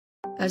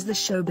As the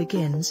show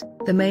begins,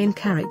 the main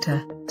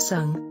character,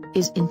 Sung,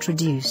 is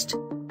introduced.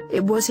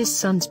 It was his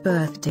son's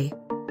birthday.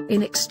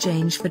 In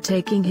exchange for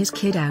taking his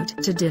kid out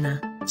to dinner,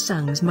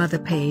 Sung's mother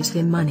pays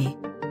him money.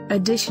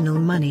 Additional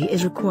money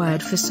is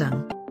required for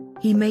Sung.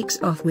 He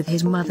makes off with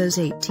his mother's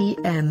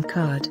ATM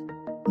card.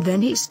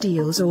 Then he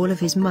steals all of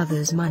his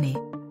mother's money.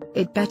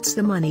 It bets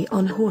the money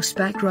on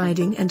horseback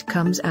riding and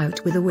comes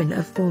out with a win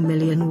of 4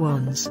 million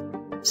wons.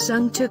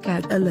 Sung took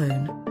out a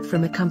loan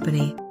from a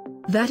company.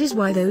 That is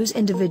why those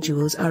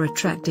individuals are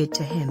attracted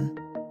to him.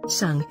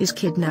 Sung is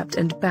kidnapped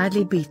and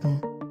badly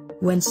beaten.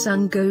 When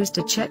Sung goes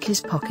to check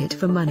his pocket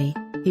for money,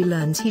 he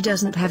learns he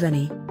doesn't have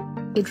any.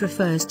 It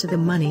refers to the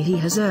money he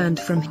has earned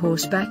from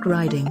horseback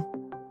riding.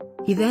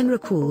 He then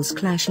recalls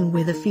clashing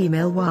with a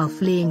female while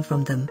fleeing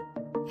from them.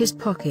 His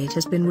pocket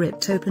has been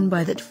ripped open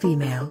by that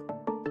female.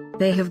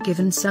 They have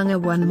given Sung a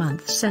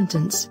 1-month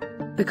sentence,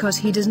 because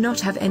he does not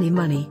have any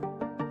money.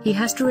 He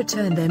has to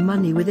return their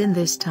money within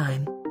this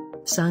time.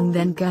 Sung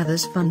then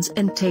gathers funds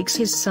and takes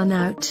his son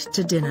out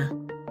to dinner.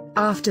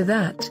 After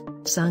that,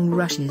 Sung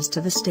rushes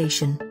to the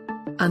station.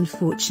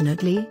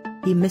 Unfortunately,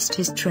 he missed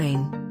his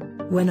train.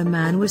 When a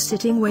man was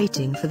sitting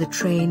waiting for the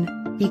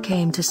train, he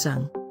came to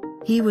Sung.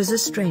 He was a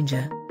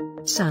stranger.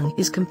 Sung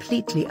is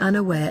completely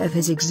unaware of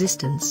his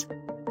existence.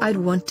 "I'd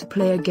want to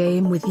play a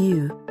game with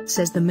you,"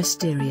 says the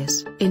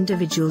mysterious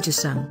individual to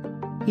Sung.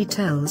 He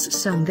tells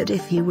Sung that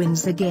if he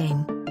wins the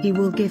game, he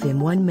will give him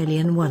 1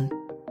 million won.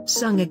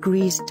 Sung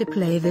agrees to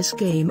play this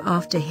game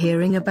after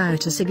hearing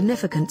about a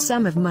significant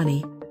sum of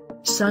money.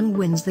 Sung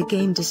wins the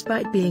game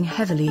despite being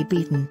heavily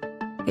beaten.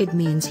 It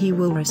means he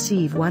will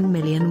receive 1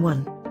 million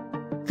won.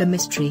 The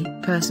mystery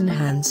person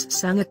hands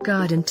Sung a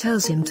card and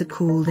tells him to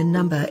call the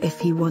number if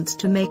he wants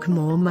to make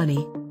more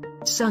money.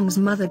 Sung's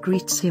mother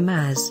greets him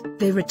as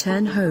they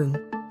return home.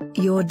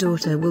 "Your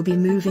daughter will be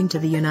moving to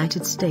the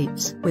United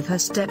States with her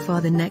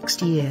stepfather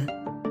next year."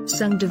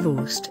 Sung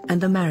divorced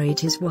and married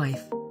his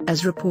wife,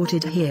 as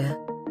reported here.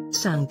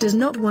 Sung does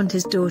not want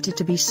his daughter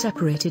to be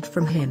separated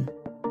from him.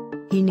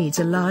 He needs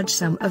a large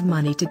sum of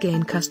money to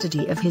gain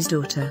custody of his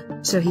daughter,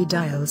 so he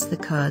dials the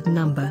card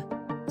number.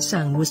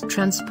 Sung was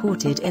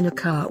transported in a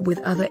car with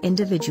other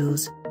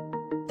individuals.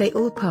 They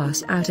all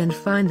pass out and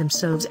find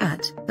themselves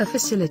at a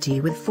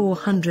facility with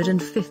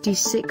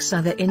 456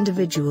 other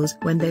individuals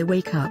when they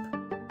wake up.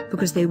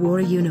 Because they wore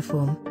a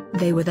uniform,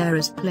 they were there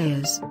as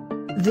players.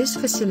 This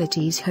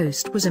facility's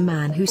host was a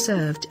man who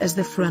served as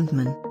the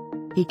frontman.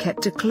 He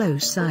kept a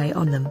close eye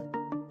on them.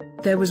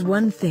 There was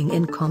one thing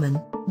in common: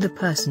 the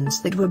persons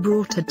that were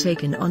brought had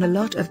taken on a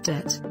lot of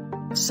debt.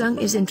 Sung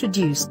is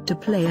introduced to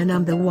player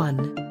number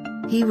 1.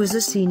 He was a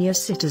senior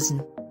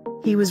citizen.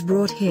 He was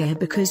brought here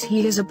because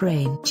he has a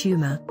brain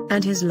tumor,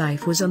 and his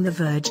life was on the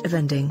verge of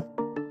ending.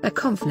 A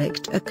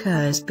conflict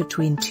occurs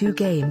between two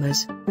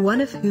gamers, one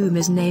of whom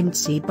is named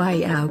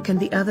Sibayauk and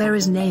the other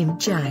is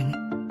named Jang.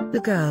 The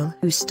girl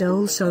who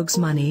stole Sog's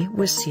money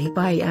was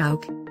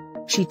Sibayauk.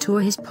 She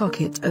tore his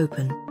pocket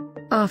open.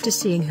 After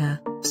seeing her,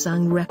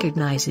 Sung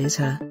recognizes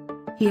her.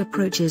 He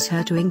approaches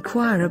her to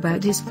inquire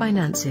about his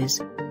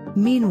finances.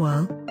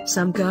 Meanwhile,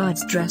 some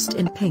guards dressed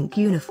in pink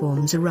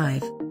uniforms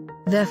arrive.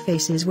 Their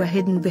faces were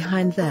hidden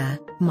behind their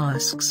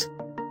masks.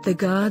 The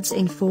guards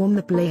inform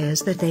the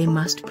players that they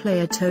must play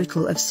a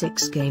total of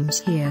 6 games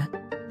here.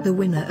 The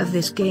winner of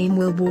this game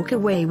will walk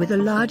away with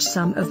a large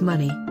sum of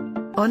money.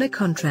 On a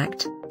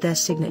contract, their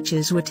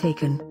signatures were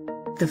taken.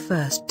 The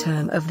first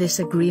term of this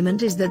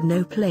agreement is that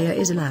no player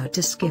is allowed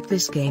to skip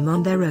this game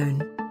on their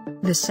own.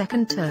 The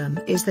second term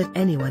is that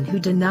anyone who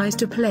denies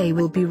to play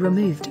will be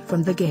removed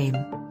from the game.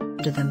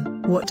 To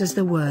them, what does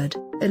the word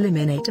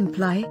eliminate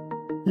imply?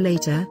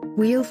 Later,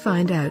 we'll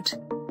find out.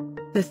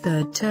 The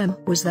third term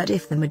was that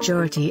if the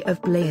majority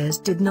of players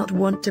did not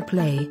want to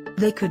play,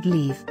 they could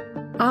leave.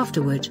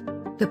 Afterward,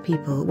 the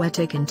people were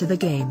taken to the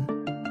game.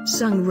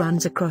 Sung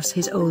runs across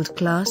his old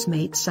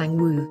classmate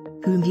Sang-woo,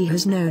 whom he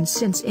has known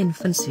since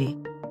infancy.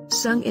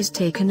 Sung is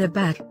taken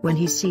aback when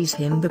he sees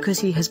him because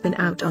he has been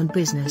out on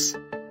business.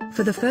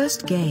 For the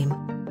first game,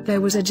 there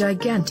was a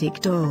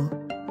gigantic doll.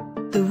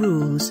 The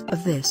rules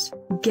of this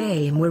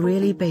game were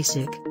really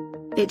basic.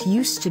 It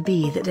used to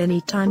be that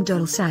any time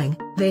doll sang,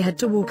 they had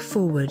to walk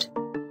forward.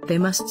 They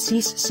must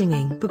cease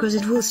singing because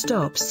it will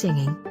stop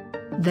singing.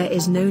 There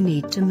is no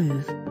need to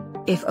move.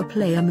 If a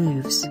player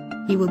moves,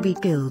 he will be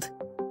killed.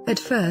 At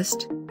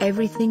first,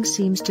 everything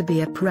seems to be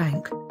a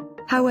prank.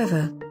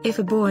 However, if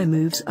a boy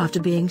moves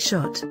after being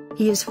shot,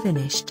 he is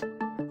finished.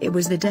 It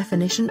was the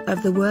definition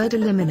of the word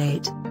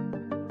eliminate.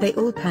 They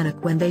all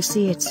panic when they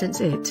see it since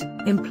it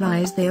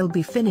implies they'll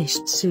be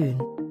finished soon.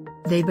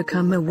 They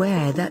become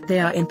aware that they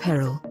are in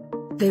peril.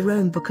 They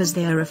roam because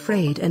they are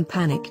afraid and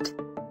panicked.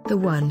 The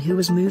one who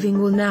was moving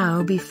will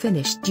now be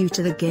finished due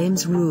to the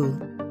game's rule.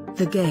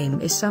 The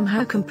game is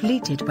somehow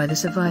completed by the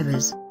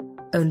survivors.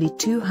 Only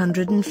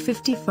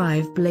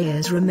 255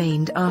 players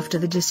remained after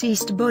the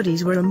deceased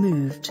bodies were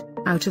removed,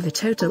 out of a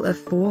total of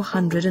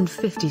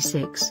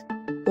 456.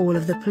 All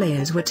of the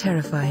players were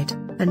terrified,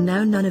 and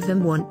now none of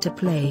them want to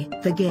play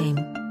the game.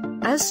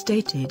 As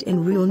stated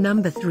in rule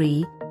number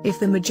 3, If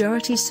the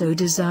majority so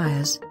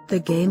desires, the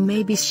game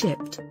may be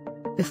shipped.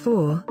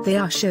 Before they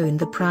are shown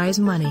the prize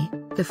money,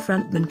 the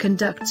frontman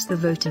conducts the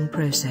voting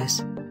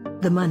process.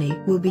 The money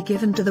will be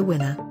given to the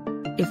winner.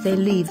 If they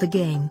leave the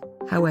game,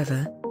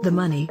 however, the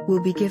money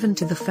will be given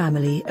to the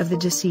family of the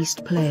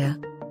deceased player.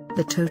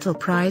 The total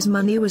prize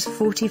money was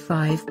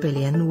 45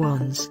 billion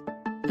wons.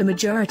 The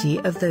majority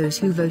of those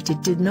who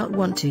voted did not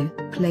want to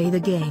play the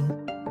game.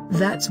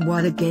 That's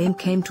why the game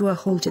came to a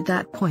halt at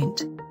that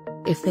point.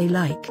 If they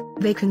like,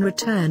 they can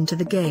return to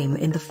the game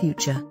in the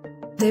future.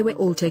 They were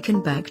all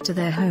taken back to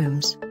their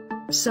homes.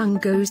 Sung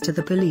goes to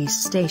the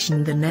police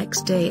station the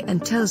next day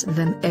and tells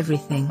them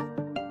everything.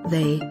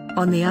 They,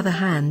 on the other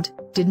hand,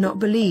 did not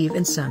believe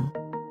in Sung.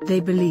 They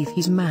believe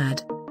he's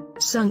mad.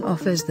 Sung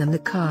offers them the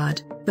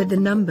card, but the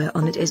number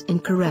on it is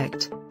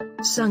incorrect.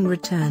 Sung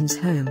returns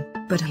home,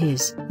 but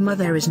his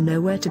mother is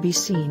nowhere to be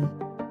seen.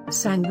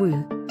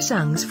 Sang-woo,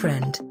 Sung's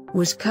friend,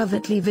 was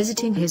covertly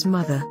visiting his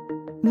mother.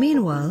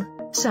 Meanwhile,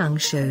 Sung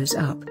shows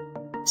up.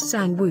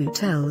 Sang-woo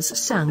tells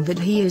Sung that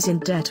he is in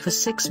debt for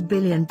 $6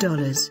 billion.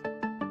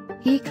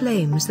 He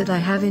claims that I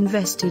have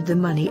invested the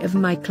money of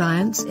my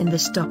clients in the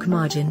stock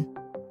margin.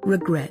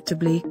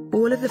 Regrettably,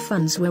 all of the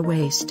funds were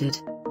wasted.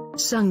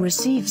 Sung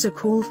receives a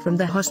call from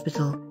the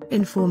hospital,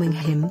 informing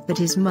him that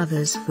his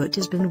mother's foot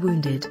has been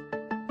wounded.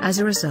 As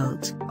a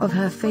result of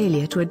her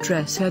failure to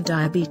address her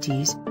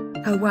diabetes,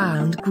 her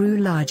wound grew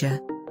larger.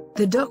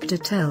 The doctor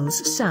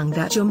tells Sung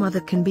that your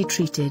mother can be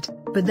treated,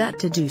 but that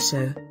to do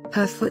so,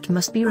 her foot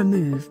must be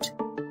removed.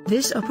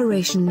 This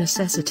operation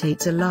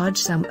necessitates a large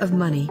sum of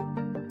money.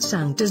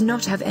 Sung does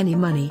not have any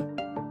money.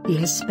 He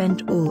has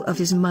spent all of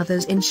his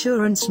mother's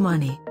insurance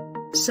money.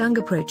 Sung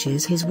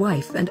approaches his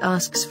wife and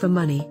asks for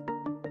money.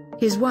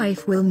 His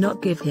wife will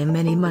not give him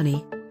any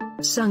money.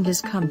 Sung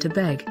has come to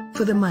beg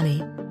for the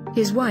money.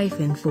 His wife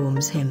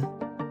informs him.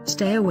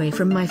 "Stay away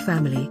from my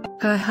family,"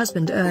 her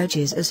husband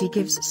urges as he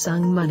gives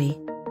Sung money.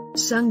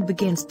 Sung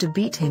begins to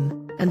beat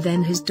him, and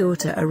then his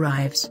daughter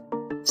arrives.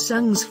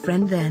 Sung's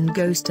friend then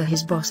goes to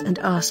his boss and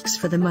asks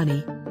for the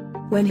money.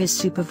 When his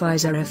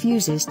supervisor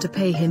refuses to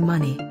pay him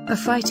money, a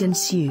fight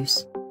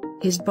ensues.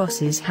 His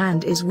boss's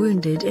hand is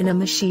wounded in a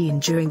machine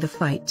during the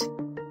fight.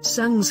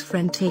 Sung's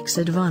friend takes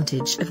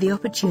advantage of the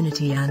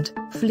opportunity and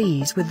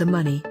flees with the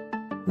money.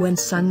 When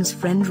Sung's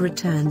friend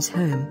returns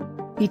home,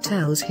 he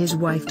tells his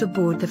wife to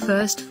board the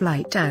first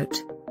flight out.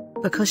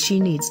 Because she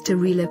needs to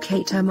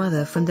relocate her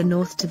mother from the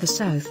north to the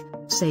south,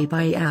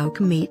 Se-Bai-auk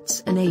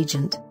meets an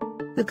agent.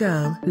 The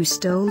girl who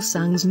stole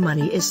Sung's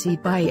money is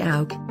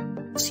Se-Bai-auk.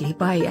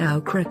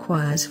 Se-Bai-auk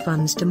requires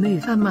funds to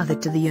move her mother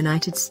to the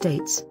United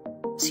States.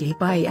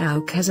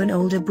 Se-Bai-auk has an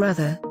older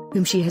brother,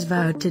 whom she has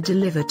vowed to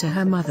deliver to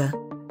her mother.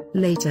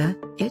 Later,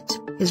 it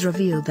is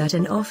revealed that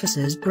an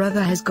officer's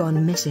brother has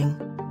gone missing.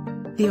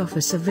 The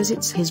officer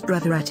visits his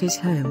brother at his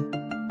home.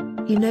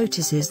 He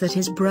notices that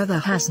his brother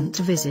hasn't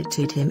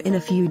visited him in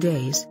a few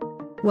days.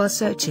 While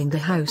searching the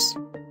house,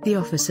 the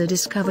officer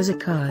discovers a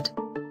card.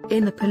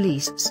 In the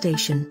police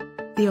station,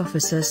 the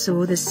officer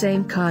saw the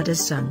same card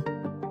as Sung.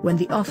 When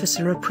the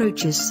officer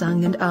approaches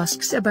Sung and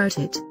asks about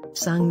it,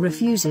 Sung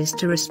refuses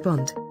to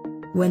respond.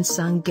 When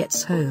Sung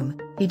gets home,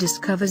 he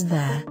discovers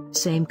their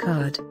same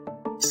card.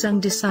 Sung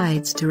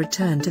decides to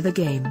return to the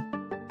game.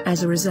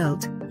 As a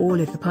result, all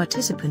of the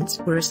participants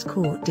were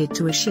escorted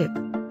to a ship.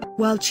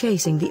 While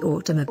chasing the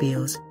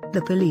automobiles,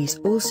 the police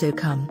also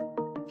come.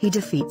 He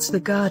defeats the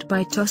guard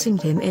by tossing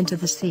him into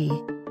the sea.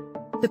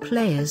 The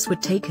players were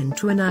taken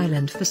to an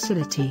island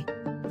facility.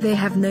 They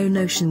have no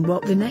notion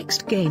what the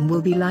next game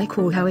will be like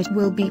or how it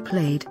will be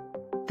played.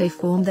 They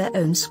form their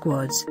own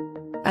squads.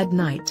 At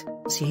night,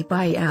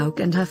 Se-Bai-auk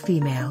and her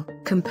female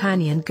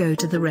companion go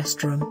to the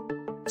restroom.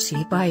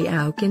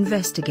 Se-Bai-auk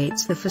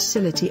investigates the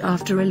facility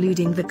after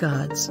eluding the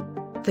guards.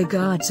 The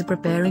guards are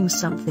preparing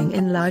something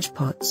in large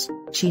pots.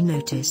 She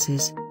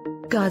notices.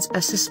 Guards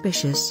are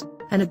suspicious,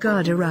 and a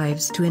guard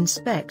arrives to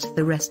inspect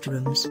the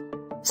restrooms.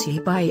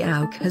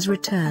 Se-Bai-auk has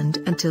returned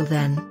until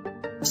then.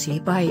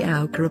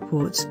 Se-Bai-auk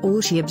reports all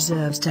she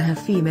observes to her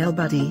female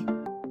buddy.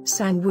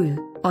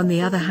 Sang-woo, on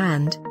the other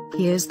hand,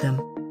 hears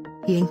them.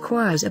 He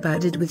inquires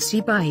about it with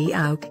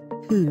Se-Bai-auk,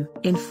 who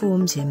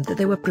informs him that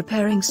they were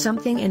preparing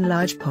something in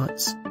large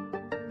pots.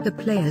 The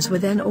players were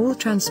then all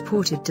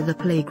transported to the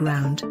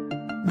playground.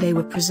 They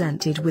were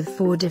presented with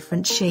 4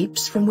 different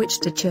shapes from which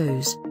to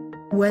choose.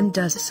 When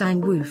does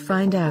Sang-woo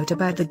find out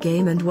about the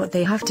game and what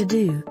they have to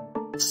do?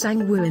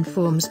 Sang-woo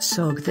informs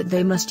Sog that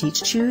they must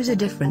each choose a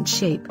different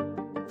shape.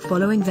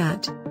 Following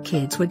that,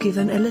 kids were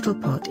given a little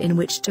pot in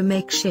which to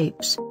make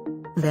shapes.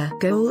 Their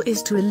goal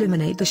is to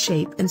eliminate the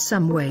shape in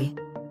some way.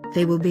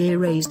 They will be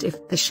erased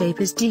if the shape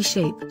is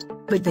D-shaped,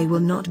 but they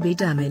will not be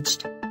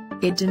damaged.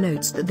 It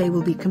denotes that they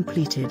will be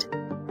completed.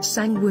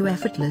 Sang-woo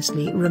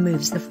effortlessly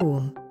removes the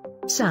form.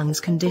 Sung's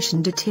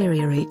condition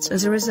deteriorates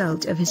as a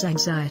result of his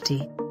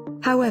anxiety.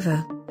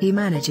 However, he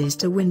manages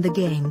to win the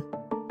game.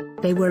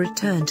 They were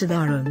returned to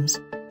their rooms.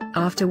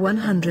 After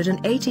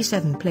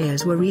 187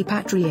 players were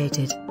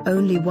repatriated,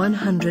 only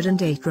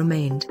 108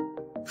 remained.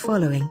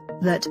 Following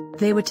that,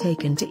 they were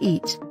taken to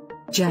eat.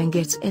 Jang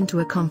gets into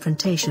a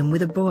confrontation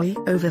with a boy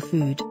over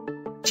food.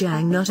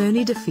 Jang not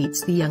only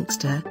defeats the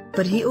youngster,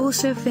 but he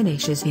also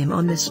finishes him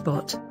on the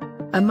spot.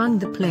 Among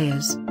the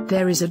players,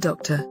 there is a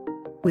doctor.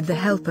 With the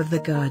help of the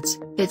guards,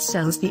 it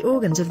sells the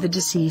organs of the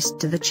deceased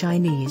to the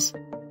Chinese.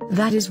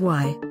 That is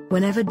why,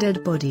 whenever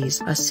dead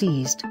bodies are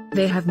seized,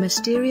 they have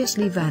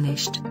mysteriously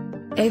vanished.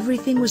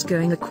 Everything was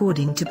going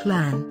according to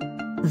plan.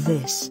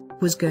 This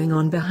was going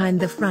on behind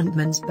the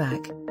frontman's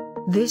back.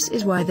 This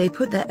is why they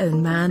put their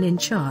own man in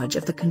charge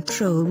of the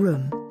control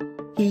room.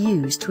 He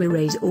used to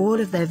erase all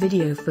of their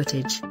video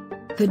footage.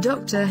 The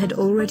doctor had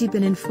already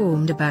been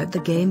informed about the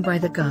game by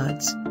the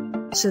guards,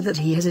 so that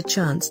he has a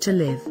chance to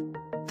live.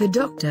 The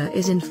doctor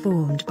is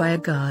informed by a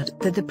guard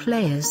that the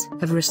players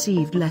have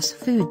received less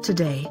food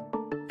today.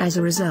 As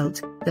a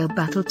result, they'll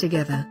battle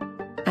together.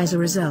 As a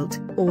result,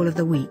 all of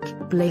the weak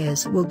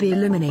players will be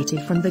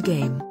eliminated from the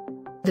game.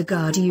 The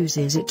guard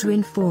uses it to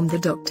inform the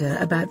doctor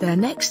about their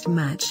next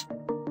match.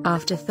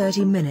 After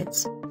 30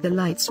 minutes, the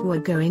lights were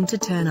going to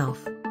turn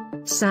off.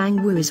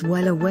 Sang-woo is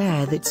well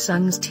aware that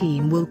Sung's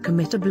team will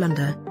commit a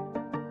blunder.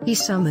 He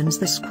summons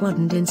the squad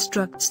and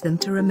instructs them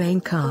to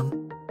remain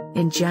calm.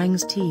 In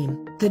Jang's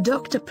team, the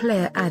doctor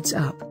player adds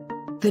up.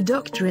 The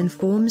doctor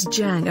informs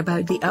Jang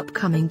about the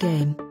upcoming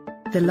game.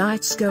 The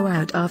lights go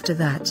out after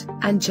that,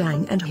 and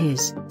Jang and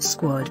his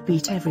squad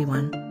beat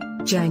everyone.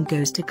 Jang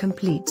goes to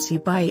complete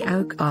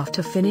sampai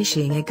after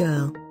finishing a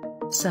girl.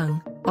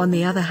 Sung, on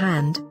the other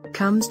hand,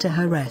 comes to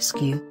her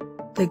rescue.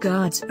 The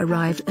guards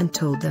arrived and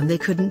told them they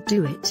couldn't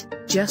do it,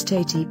 just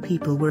 80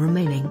 people were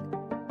remaining.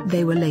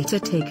 They were later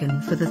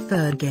taken for the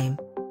third game.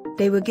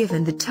 They were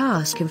given the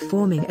task of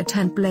forming a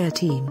 10-player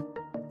team.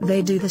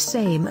 They do the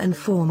same and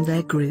form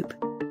their group.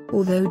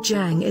 Although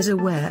Jang is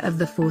aware of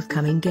the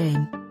forthcoming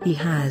game, he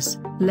has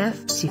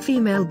left si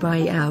female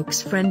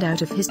Baiao's friend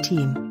out of his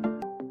team.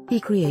 He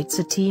creates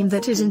a team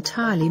that is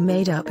entirely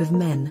made up of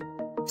men.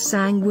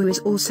 Sang-woo is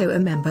also a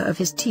member of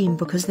his team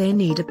because they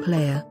need a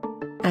player.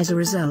 As a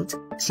result,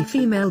 si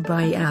female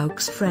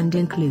Baiao's friend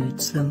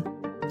includes them.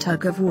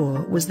 Tug of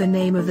War was the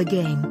name of the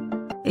game.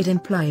 It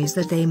implies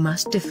that they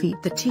must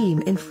defeat the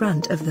team in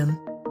front of them.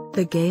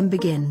 The game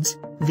begins.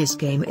 This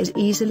game is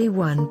easily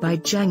won by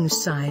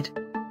Jang's side.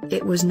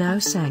 It was now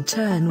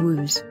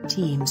Sang-woo's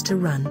teams to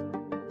run.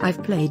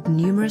 I've played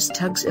numerous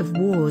tugs of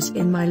wars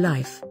in my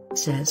life,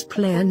 says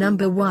player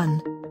number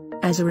 1.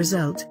 As a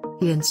result,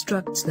 he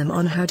instructs them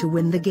on how to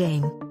win the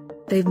game.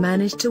 They've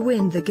managed to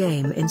win the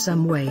game in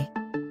some way.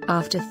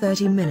 After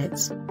 30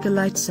 minutes, the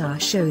lights are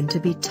shown to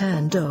be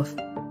turned off.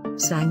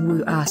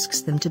 Sang-woo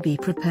asks them to be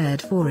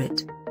prepared for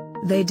it.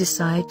 They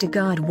decide to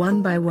guard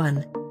one by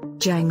one.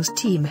 Jang's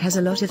team has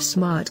a lot of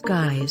smart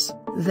guys,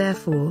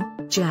 therefore,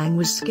 Jang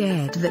was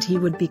scared that he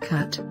would be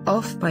cut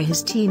off by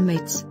his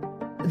teammates.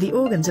 The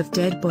organs of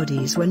dead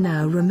bodies were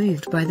now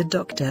removed by the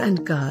doctor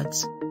and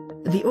guards.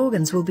 The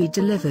organs will be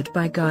delivered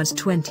by guards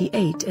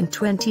 28 and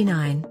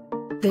 29.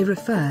 They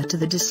refer to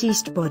the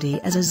deceased body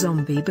as a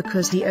zombie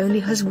because he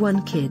only has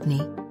one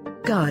kidney.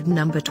 Guard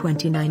number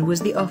 29 was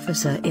the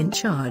officer in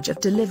charge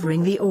of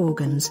delivering the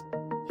organs.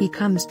 He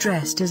comes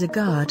dressed as a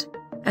guard,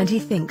 and he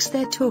thinks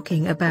they're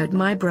talking about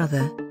my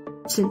brother,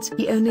 since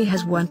he only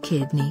has one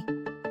kidney.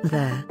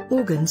 Their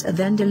organs are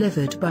then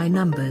delivered by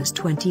numbers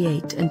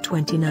 28 and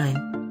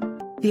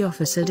 29. The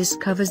officer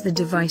discovers the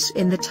device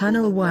in the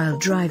tunnel while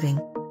driving.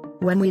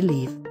 When we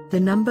leave, the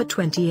number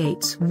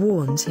 28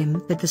 warns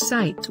him that the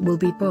site will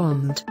be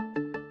bombed.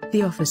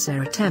 The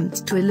officer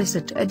attempts to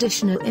elicit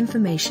additional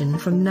information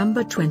from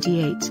number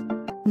 28.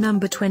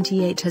 Number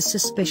 28 has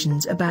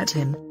suspicions about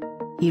him.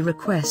 He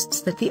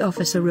requests that the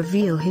officer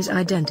reveal his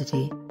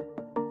identity.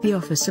 The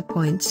officer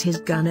points his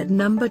gun at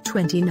number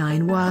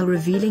 29 while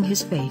revealing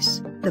his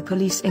face. The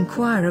police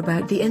inquire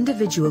about the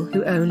individual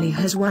who only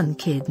has one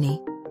kidney.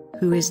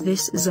 Who is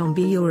this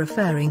zombie you're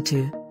referring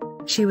to?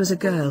 She was a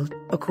girl,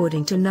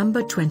 according to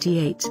number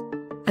 28,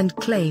 and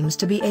claims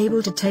to be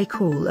able to take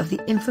all of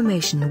the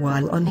information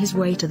while on his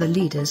way to the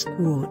leader's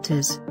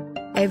quarters.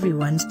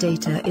 Everyone's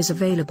data is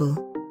available.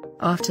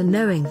 After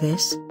knowing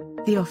this,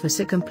 the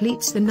officer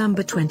completes the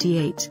number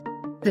 28.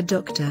 The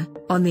doctor,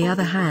 on the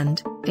other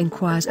hand,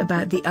 inquires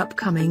about the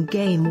upcoming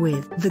game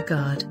with the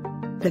guard.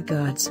 The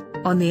guards,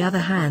 on the other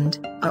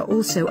hand, are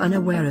also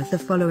unaware of the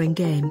following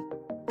game.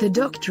 The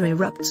doctor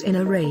erupts in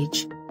a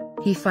rage.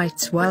 He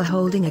fights while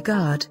holding a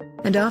guard,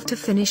 and after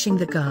finishing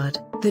the guard,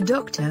 the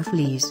doctor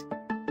flees.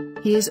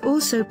 He is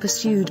also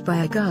pursued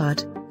by a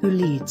guard, who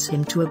leads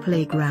him to a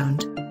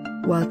playground.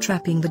 While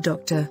trapping the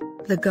doctor,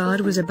 the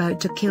guard was about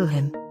to kill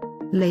him.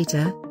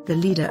 Later, the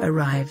leader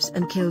arrives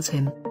and kills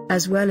him,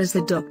 as well as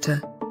the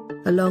doctor.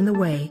 Along the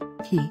way,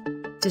 he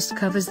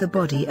discovers the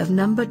body of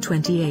number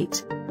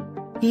 28.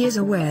 He is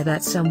aware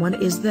that someone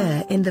is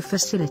there in the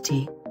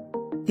facility.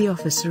 The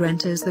officer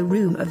enters the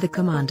room of the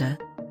commander.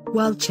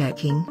 While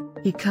checking,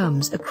 he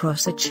comes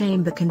across a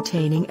chamber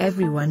containing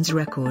everyone's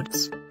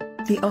records.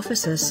 The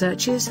officer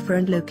searches for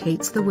and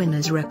locates the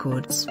winner's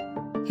records.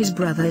 His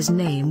brother's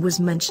name was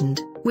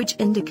mentioned, which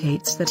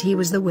indicates that he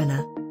was the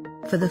winner.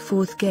 For the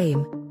fourth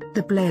game,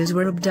 the players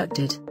were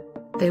abducted.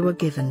 They were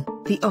given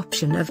the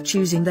option of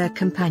choosing their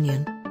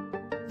companion.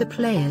 The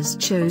players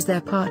chose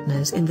their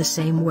partners in the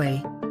same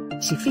way.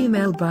 The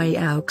female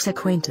Baiao's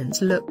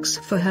acquaintance looks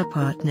for her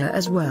partner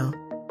as well.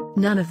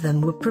 None of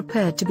them were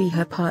prepared to be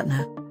her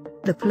partner.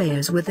 The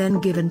players were then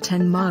given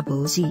 10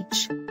 marbles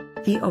each.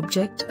 The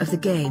object of the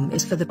game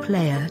is for the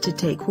player to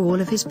take all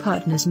of his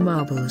partner's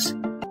marbles,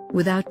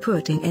 without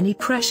putting any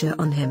pressure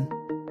on him.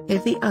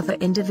 If the other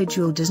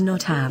individual does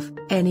not have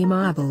any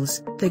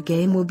marbles, the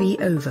game will be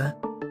over.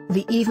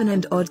 The even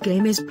and odd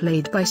game is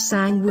played by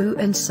Sang-woo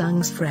and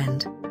Sung's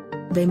friend.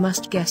 They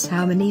must guess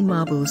how many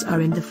marbles are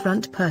in the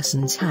front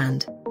person's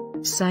hand.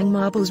 Sang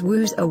marbles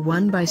woos are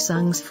won by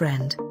Sung's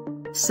friend.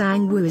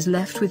 Sang-woo is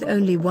left with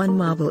only 1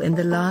 marble in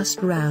the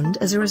last round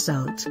as a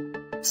result.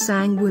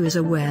 Sang-woo is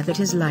aware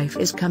that his life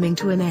is coming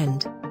to an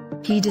end.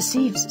 He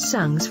deceives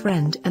Sung's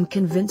friend and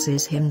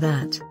convinces him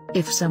that,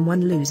 if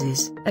someone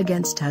loses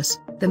against us,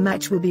 the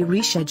match will be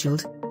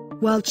rescheduled.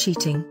 While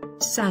cheating,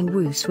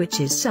 Sang-woo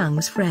switches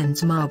Sung's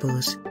friend's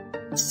marbles.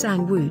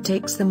 Sang-woo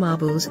takes the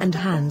marbles and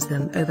hands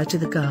them over to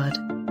the guard.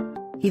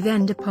 He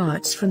then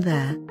departs from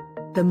there.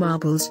 The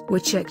marbles were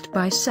checked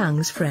by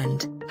Sung's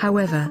friend,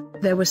 however,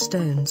 there were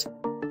stones.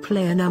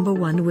 Player number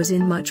 1 was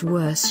in much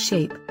worse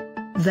shape.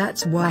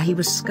 That's why he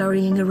was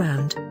scurrying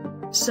around.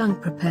 Sung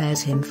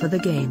prepares him for the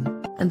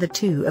game, and the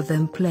two of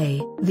them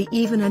play the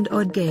even and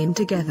odd game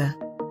together.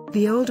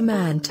 The old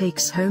man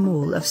takes home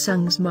all of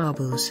Sung's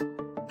marbles.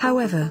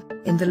 However,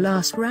 in the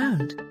last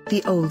round,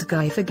 the old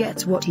guy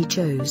forgets what he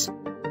chose.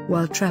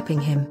 While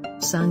trapping him,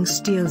 Sung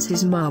steals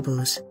his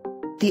marbles.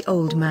 The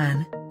old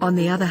man, on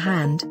the other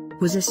hand,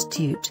 was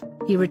astute.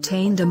 He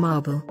retained a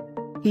marble.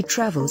 He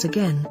travels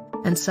again,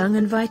 and Sung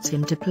invites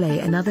him to play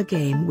another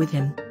game with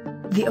him.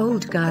 The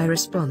old guy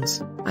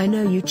responds, "I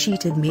know you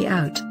cheated me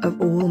out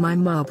of all my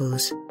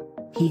marbles."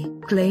 He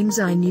claims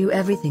I knew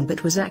everything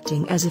but was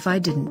acting as if I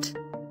didn't.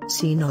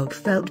 Sinog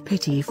felt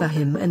pity for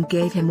him and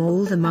gave him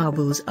all the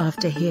marbles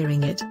after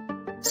hearing it.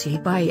 Si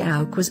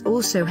Baiaok was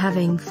also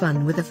having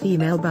fun with a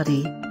female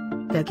buddy.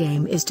 Their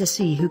game is to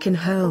see who can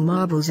hurl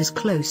marbles as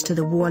close to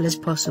the wall as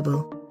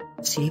possible.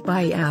 Si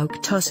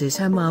Baiaok tosses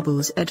her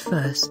marbles at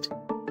first.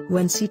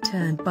 When Si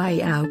turned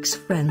Baiaok's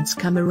friends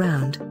come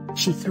around,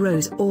 she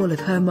throws all of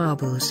her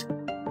marbles.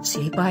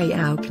 Si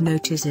Baiaok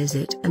notices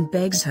it and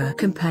begs her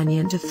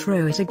companion to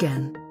throw it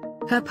again.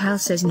 Her pal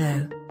says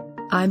no.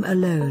 "I'm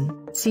alone,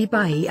 Si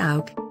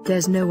Baiaok,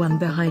 there's no one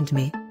behind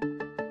me."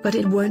 "But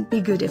it won't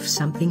be good if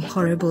something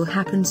horrible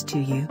happens to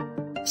you.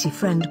 Si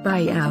friend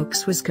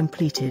Baiaok's was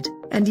completed,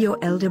 and your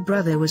elder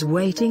brother was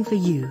waiting for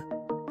you."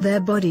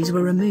 Their bodies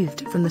were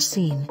removed from the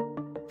scene.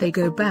 They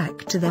go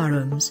back to their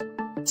rooms.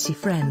 Si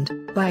friend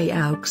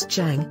Baiaok's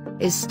Jang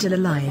is still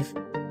alive.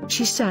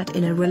 She sat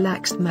in a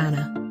relaxed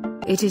manner.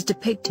 It is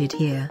depicted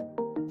here.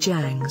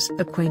 Jang's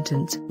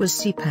acquaintance was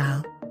Si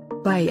pal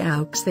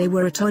Baiaok's. They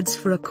were at odds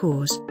for a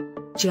cause.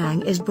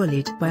 Jang is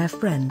bullied by a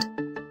friend.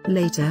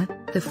 Later,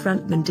 the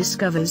frontman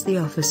discovers the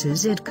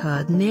officer's ID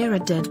card near a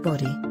dead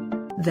body.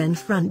 Then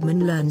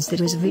frontman learns that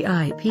his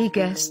VIP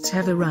guests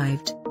have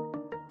arrived.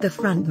 The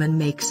frontman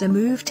makes a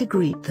move to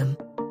greet them.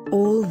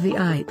 All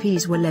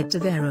VIPs were led to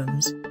their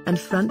rooms, and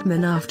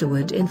frontman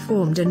afterward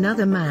informed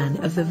another man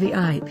of the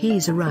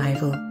VIP's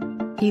arrival.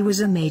 He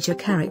was a major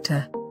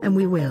character, and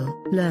we will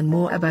learn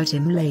more about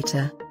him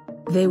later.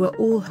 They were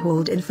all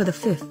hauled in for the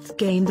 5th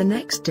game the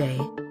next day.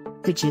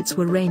 Digits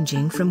were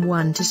ranging from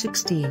 1 to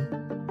 16.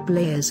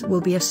 Players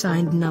will be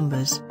assigned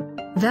numbers.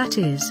 That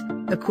is,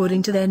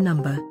 according to their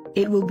number,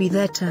 it will be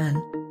their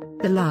turn.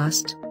 The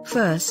last,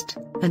 first,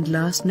 and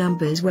last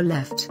numbers were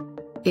left.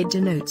 It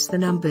denotes the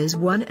numbers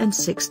 1 and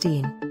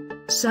 16.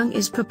 Sung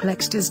is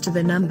perplexed as to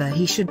the number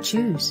he should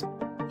choose.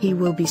 He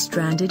will be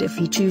stranded if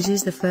he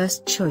chooses the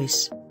first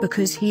choice,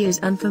 because he is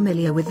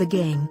unfamiliar with the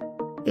game.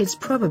 It's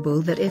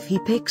probable that if he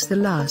picks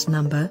the last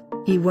number,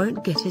 he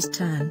won't get his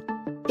turn.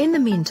 In the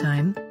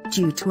meantime,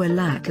 due to a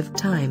lack of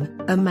time,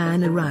 a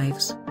man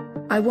arrives.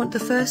 "I want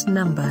the first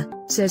number,"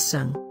 says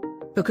Sung.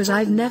 "Because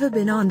I've never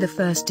been on the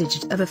first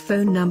digit of a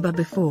phone number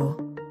before."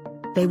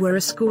 They were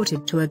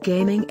escorted to a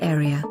gaming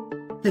area.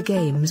 The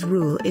game's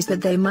rule is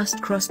that they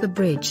must cross the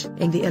bridge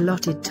in the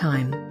allotted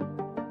time.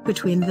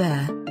 Between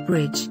their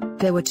bridge,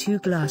 there were 2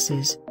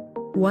 glasses.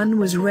 One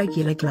was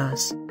regular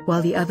glass,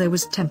 while the other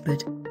was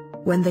tempered.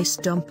 When they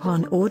stomp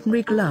on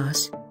ordinary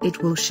glass,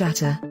 it will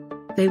shatter.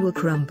 They will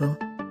crumble.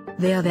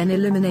 They are then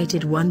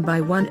eliminated one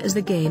by one as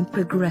the game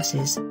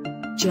progresses.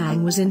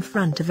 Jang was in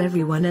front of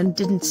everyone and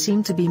didn't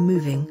seem to be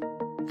moving.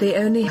 They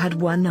only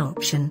had one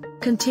option: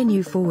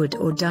 continue forward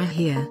or die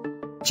here.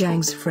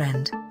 Jang's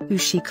friend, who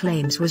she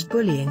claims was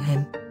bullying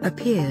him,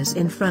 appears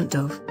in front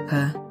of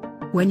her.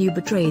 "When you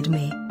betrayed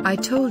me, I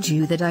told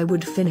you that I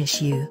would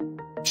finish you."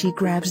 She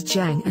grabs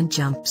Jang and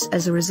jumps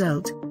as a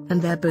result,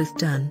 and they're both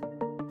done.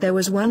 There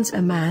was once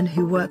a man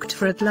who worked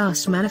for a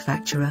glass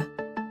manufacturer.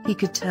 He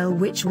could tell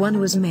which one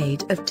was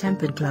made of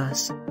tempered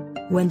glass.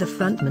 When the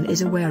frontman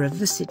is aware of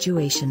the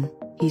situation,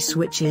 he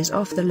switches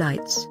off the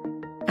lights.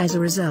 As a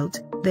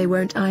result, they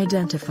won't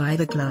identify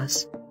the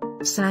glass.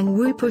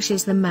 Sang-woo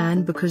pushes the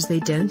man because they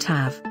don't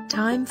have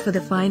time for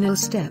the final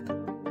step.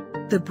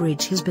 The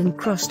bridge has been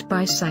crossed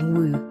by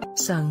Sang-woo,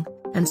 Sung,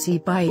 and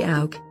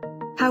Si-bai-auk.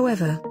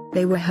 However,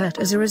 they were hurt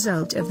as a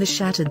result of the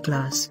shattered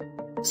glass.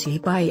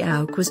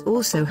 Si-bai-auk was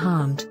also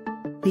harmed.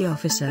 The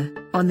officer,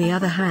 on the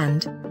other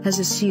hand, has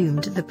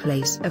assumed the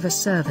place of a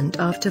servant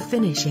after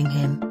finishing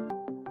him.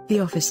 The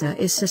officer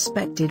is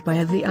suspected by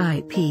a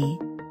VIP.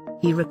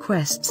 He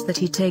requests that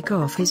he take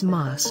off his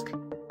mask.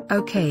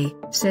 "Okay,"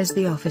 says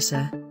the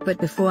officer, "but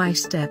before I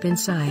step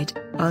inside,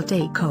 I'll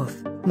take off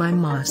my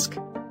mask."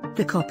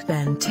 The cop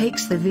then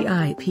takes the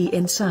VIP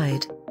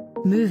inside.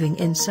 Moving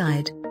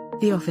inside,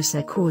 the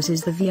officer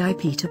causes the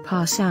VIP to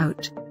pass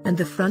out, and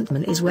the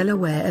frontman is well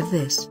aware of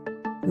this.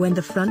 When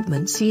the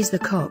frontman sees the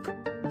cop,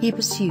 he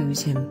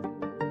pursues him.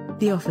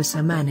 The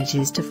officer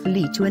manages to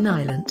flee to an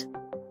island.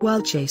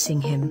 While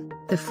chasing him,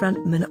 the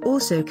frontman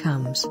also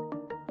comes.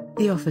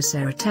 The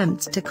officer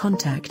attempts to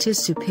contact his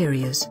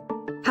superiors.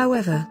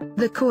 However,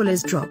 the call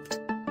is dropped.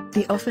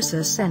 The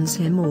officer sends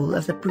him all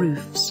of the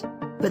proofs,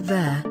 but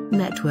their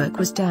network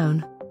was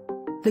down.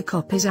 The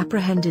cop is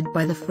apprehended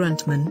by the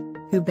frontman,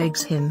 who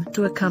begs him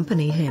to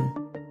accompany him.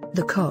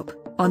 The cop,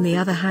 on the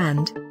other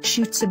hand,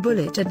 shoots a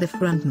bullet at the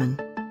frontman.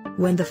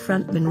 When the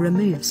frontman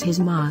removes his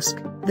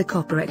mask, the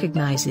cop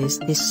recognizes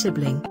his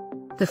sibling.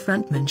 The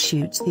frontman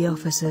shoots the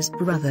officer's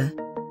brother.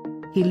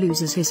 He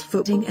loses his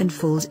footing and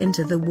falls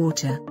into the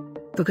water.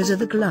 Because of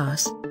the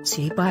glass,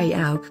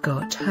 Si-bai-auk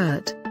got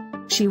hurt.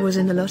 She was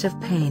in a lot of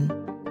pain.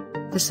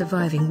 The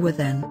surviving were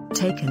then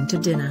taken to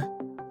dinner.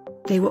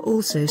 They were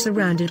also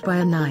surrounded by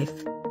a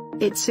knife.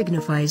 It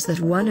signifies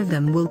that one of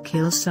them will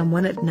kill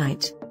someone at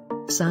night.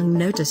 Sung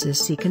notices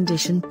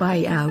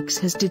Si-bai-auk's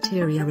has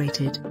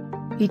deteriorated.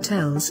 He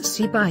tells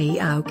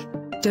Si-bai-auk,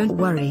 "Don't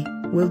worry,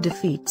 we'll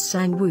defeat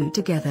Sang-woo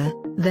together,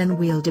 then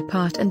we'll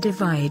depart and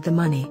divide the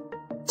money."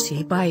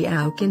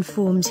 Si-bai-auk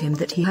informs him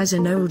that he has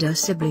an older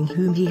sibling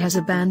whom he has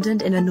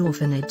abandoned in an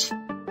orphanage.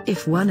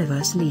 "If one of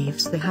us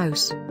leaves the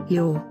house, he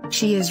or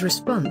she is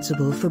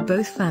responsible for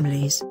both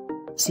families."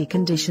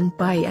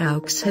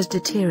 Si-bai-auk's has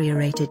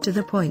deteriorated to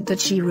the point that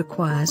she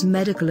requires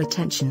medical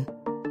attention.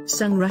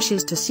 Sung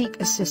rushes to seek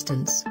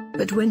assistance,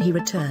 but when he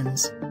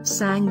returns,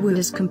 Sang-woo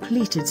has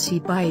completed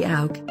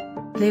Si-bai-auk.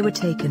 They were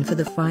taken for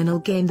the final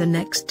game the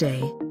next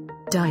day.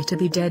 Die to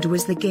be dead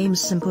was the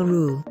game's simple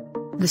rule.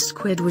 The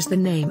Squid was the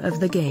name of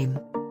the game.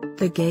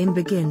 The game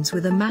begins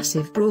with a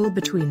massive brawl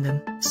between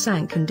them.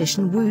 Sang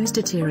condition Woo's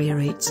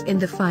deteriorates in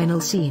the final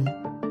scene.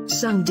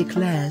 Sung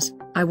declares,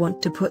 "I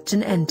want to put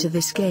an end to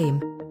this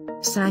game."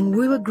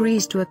 Sang-woo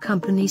agrees to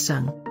accompany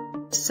Sung.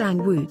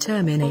 Sang-woo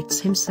terminates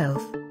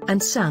himself,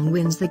 and Sung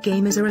wins the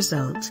game as a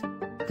result.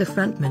 The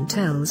frontman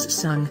tells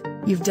Sung,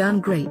 "You've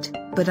done great,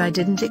 but I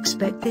didn't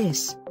expect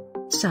this."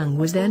 Sung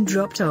was then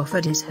dropped off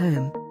at his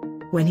home.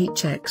 When he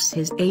checks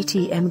his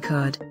ATM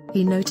card,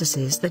 he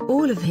notices that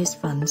all of his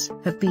funds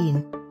have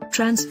been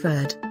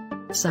transferred.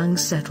 Sung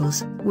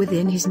settles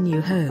within his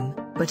new home,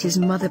 but his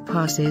mother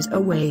passes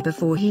away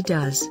before he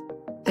does.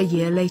 A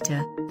year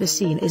later, the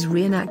scene is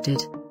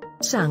reenacted.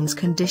 Sung's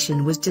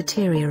condition was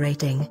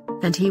deteriorating,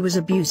 and he was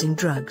abusing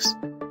drugs.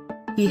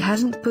 He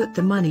hasn't put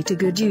the money to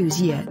good use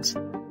yet.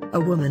 A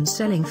woman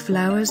selling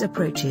flowers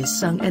approaches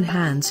Sung and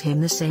hands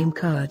him the same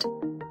card.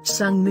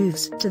 Sung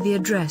moves to the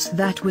address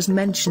that was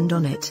mentioned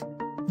on it.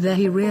 There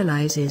he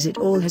realizes it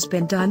all has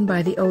been done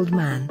by the old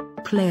man,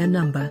 player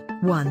number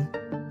 1.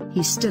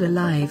 He's still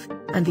alive,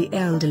 and the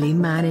elderly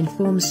man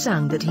informs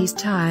Sung that he's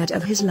tired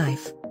of his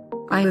life.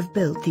 "I have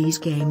built these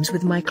games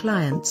with my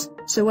clients,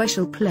 so I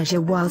shall pleasure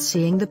while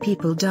seeing the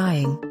people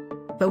dying.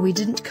 But we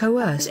didn't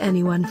coerce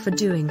anyone for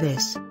doing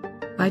this.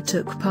 I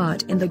took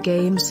part in the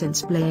game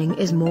since playing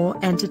is more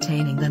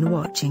entertaining than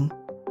watching."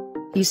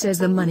 He says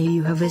the money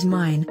you have is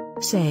mine.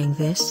 Saying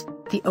this,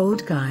 the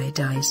old guy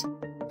dies.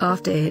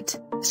 After it,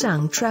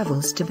 Sung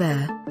travels to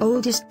their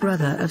oldest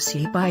brother of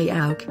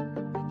Si-bai-auk.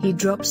 He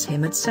drops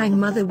him at Sang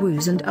Mother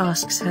Woo's and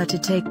asks her to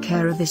take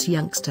care of this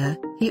youngster.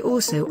 He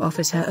also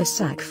offers her a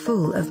sack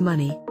full of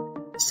money.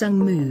 Sung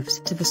moves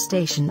to the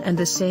station and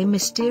the same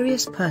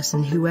mysterious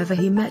person whoever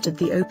he met at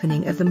the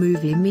opening of the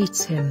movie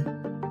meets him.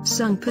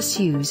 Sung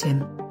pursues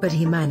him, but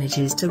he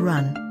manages to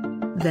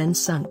run. Then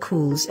Sung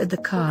calls at the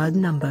card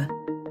number.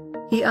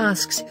 He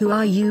asks, "Who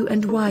are you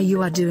and why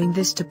you are doing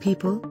this to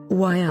people?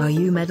 Why are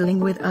you meddling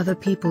with other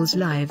people's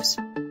lives?"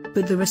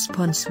 But the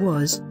response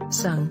was,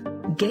 "Sung,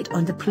 get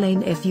on the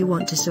plane if you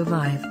want to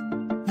survive."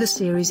 The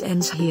series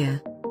ends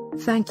here.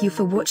 Thank you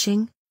for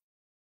watching.